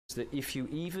that if you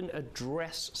even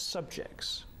address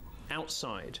subjects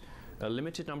outside a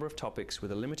limited number of topics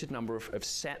with a limited number of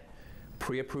set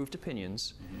pre-approved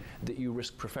opinions, that you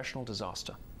risk professional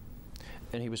disaster.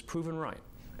 And he was proven right.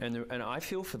 And I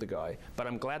feel for the guy, but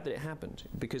I'm glad that it happened,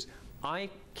 because I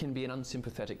can be an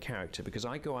unsympathetic character because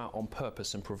I go out on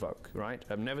purpose and provoke, right?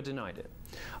 I've never denied it.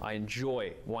 I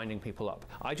enjoy winding people up.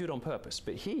 I do it on purpose,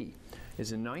 but he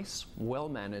is a nice,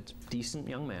 well-mannered, decent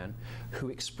young man who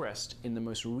expressed in the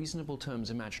most reasonable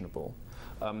terms imaginable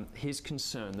his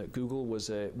concern that Google was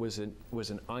an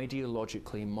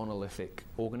ideologically monolithic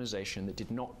organization that did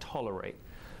not tolerate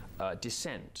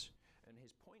dissent. And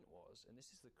his point was, and this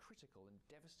is the critical and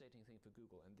devastating thing for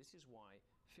Google, and this is why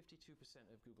 52%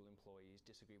 of Google employees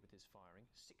disagree with his firing,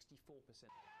 64%